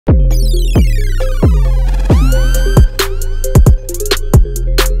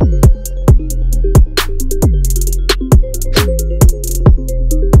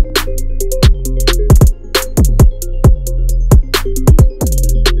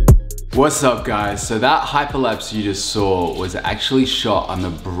What's up guys? So that hyperlapse you just saw was actually shot on the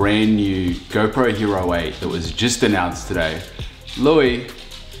brand new GoPro Hero 8 that was just announced today. Louis,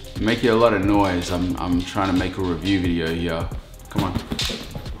 you're making a lot of noise. I'm trying to make a review video here. Come on.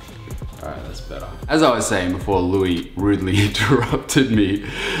 All right, that's better. As I was saying before Louis rudely interrupted me,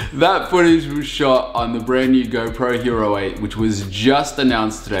 that footage was shot on the brand new GoPro Hero 8, which was just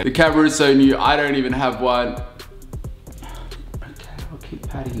announced today. The camera is so new, I don't even have one. Okay, I'll keep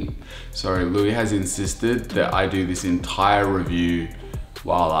patting you. Sorry, Louis has insisted that I do this entire review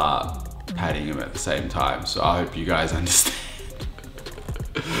while patting him at the same time. So I hope you guys understand.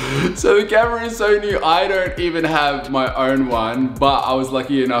 So the camera is so new, I don't even have my own one, but I was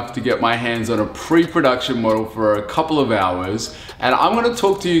lucky enough to get my hands on a pre-production model for a couple of hours. And I'm gonna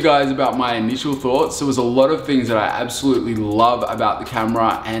talk to you guys about my initial thoughts. There was a lot of things that I absolutely love about the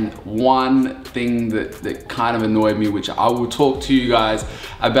camera, and one thing that kind of annoyed me, which I will talk to you guys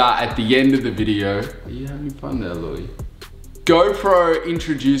about at the end of the video. Are you having fun there, Louis? GoPro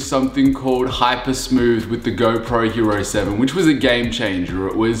introduced something called Hyper Smooth with the GoPro Hero 7, which was a game changer.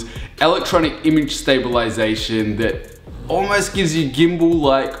 It was electronic image stabilization that almost gives you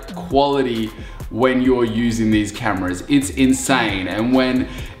gimbal-like quality when you're using these cameras. It's insane. And when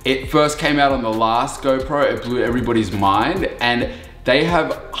it first came out on the last GoPro, it blew everybody's mind. And they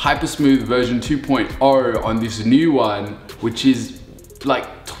have Hyper Smooth version 2.0 on this new one, which is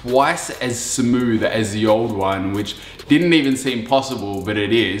like twice as smooth as the old one, which didn't even seem possible, but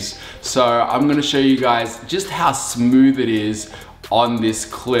it is. So I'm gonna show you guys just how smooth it is on this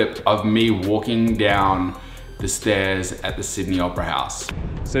clip of me walking down the stairs at the Sydney Opera House.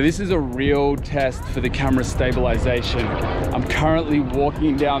 So this is a real test for the camera stabilization. I'm currently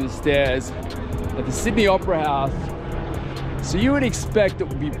walking down the stairs at the Sydney Opera House. So you would expect it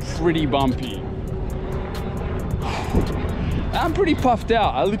would be pretty bumpy. I'm pretty puffed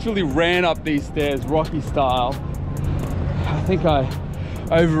out. I literally ran up these stairs Rocky style. I think I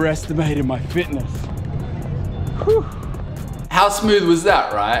overestimated my fitness. Whew. How smooth was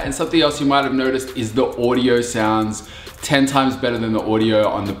that, right? And something else you might have noticed is the audio sounds 10 times better than the audio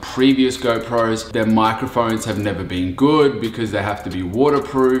on the previous GoPros. Their microphones have never been good because they have to be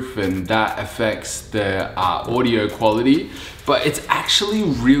waterproof, and that affects the audio quality. But it's actually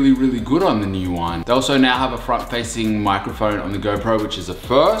really, really good on the new one. They also now have a front-facing microphone on the GoPro, which is a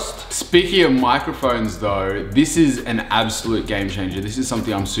first. Speaking of microphones though, this is an absolute game changer. This is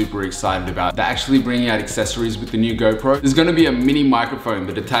something I'm super excited about. They're actually bringing out accessories with the new GoPro. There's gonna be a mini microphone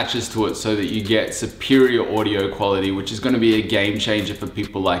that attaches to it so that you get superior audio quality, which is gonna be a game changer for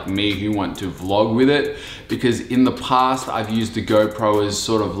people like me who want to vlog with it. Because in the past, I've used the GoPro as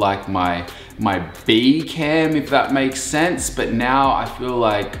sort of like my B cam, if that makes sense. But now I feel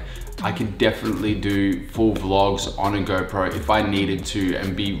like I could definitely do full vlogs on a GoPro if I needed to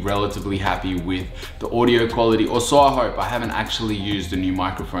and be relatively happy with the audio quality, or so I hope. I haven't actually used the new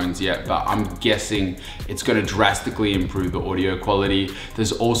microphones yet, but I'm guessing it's gonna drastically improve the audio quality.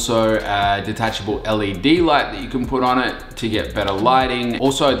 There's also a detachable LED light that you can put on it to get better lighting.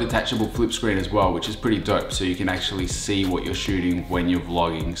 Also a detachable flip screen as well, which is pretty dope, so you can actually see what you're shooting when you're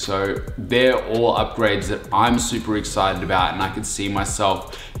vlogging. So they're all upgrades that I'm super excited about, and I could see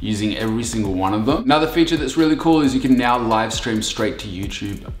myself using every single one of them. Another feature that's really cool is you can now live stream straight to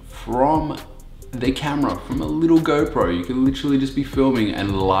YouTube from the camera, from a little GoPro. You can literally just be filming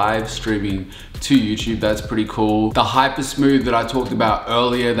and live streaming to YouTube. That's pretty cool. The Hyper Smooth that I talked about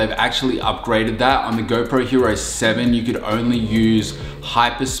earlier, they've actually upgraded that. On the GoPro Hero 7, you could only use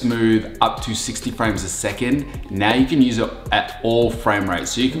Hyper Smooth up to 60 frames a second. Now you can use it at all frame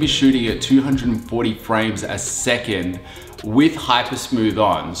rates. So you can be shooting at 240 frames a second with Hyper Smooth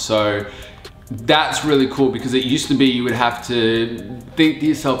on. So that's really cool, because it used to be you would have to think to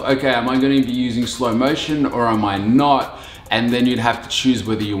yourself, okay, am I going to be using slow motion or am I not? And then you'd have to choose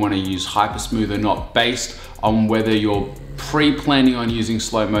whether you want to use Hyper Smooth or not based on whether you're pre-planning on using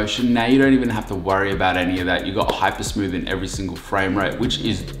slow motion. Now you don't even have to worry about any of that. You got Hyper Smooth in every single frame rate, which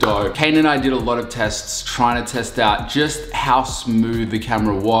is dope. Kane and I did a lot of tests trying to test out just how smooth the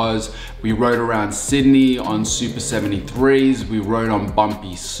camera was. We rode around Sydney on Super 73s. We rode on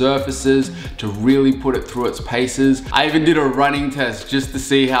bumpy surfaces to really put it through its paces. I even did a running test just to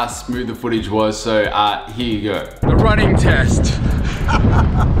see how smooth the footage was. So here you go. The running test.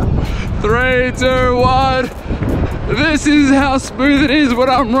 3, 2, 1. This is how smooth it is when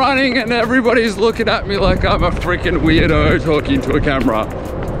I'm running and everybody's looking at me like I'm a freaking weirdo talking to a camera.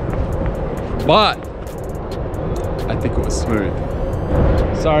 But I think it was smooth.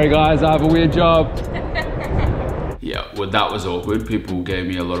 Sorry guys, I have a weird job. Yeah, well, that was awkward. People gave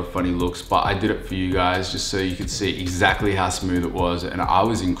me a lot of funny looks, but I did it for you guys just so you could see exactly how smooth it was. And I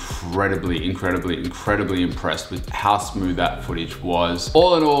was incredibly impressed with how smooth that footage was.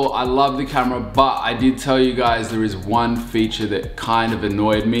 All in all, I love the camera, but I did tell you guys there is one feature that kind of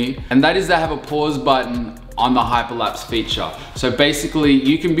annoyed me, and that is they have a pause button on the hyperlapse feature. So basically,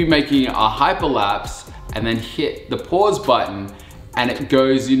 you can be making a hyperlapse and then hit the pause button, and it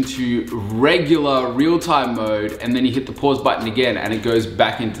goes into regular real-time mode, and then you hit the pause button again and it goes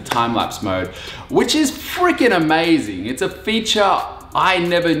back into time-lapse mode, which is freaking amazing. It's a feature I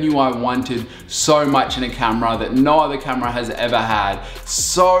never knew I wanted so much in a camera that no other camera has ever had.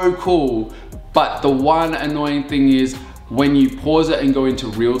 So cool. But the one annoying thing is when you pause it and go into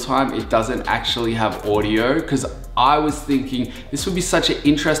real time, it doesn't actually have audio, because I was thinking this would be such an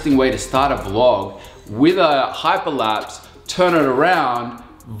interesting way to start a vlog with a hyperlapse, turn it around,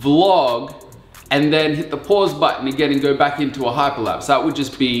 vlog, and then hit the pause button again and go back into a hyperlapse. That would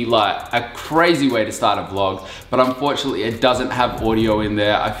just be like a crazy way to start a vlog, but unfortunately it doesn't have audio in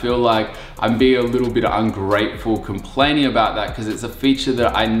there. I feel like I'm being a little bit ungrateful complaining about that, because it's a feature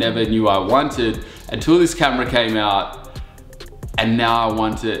that I never knew I wanted until this camera came out. And now I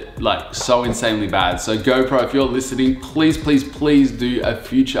want it like so insanely bad. So GoPro, if you're listening, please do a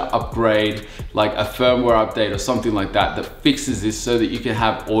future upgrade, like a firmware update or something like that that fixes this so that you can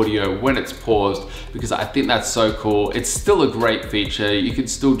have audio when it's paused, because I think that's so cool. It's still a great feature. You can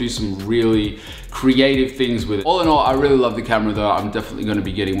still do some really creative things with it. All in all, I really love the camera though. I'm definitely gonna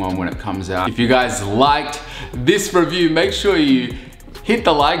be getting one when it comes out. If you guys liked this review, make sure you hit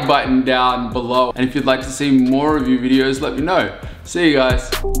the like button down below. And if you'd like to see more review videos, let me know. See you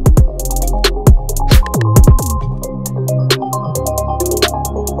guys.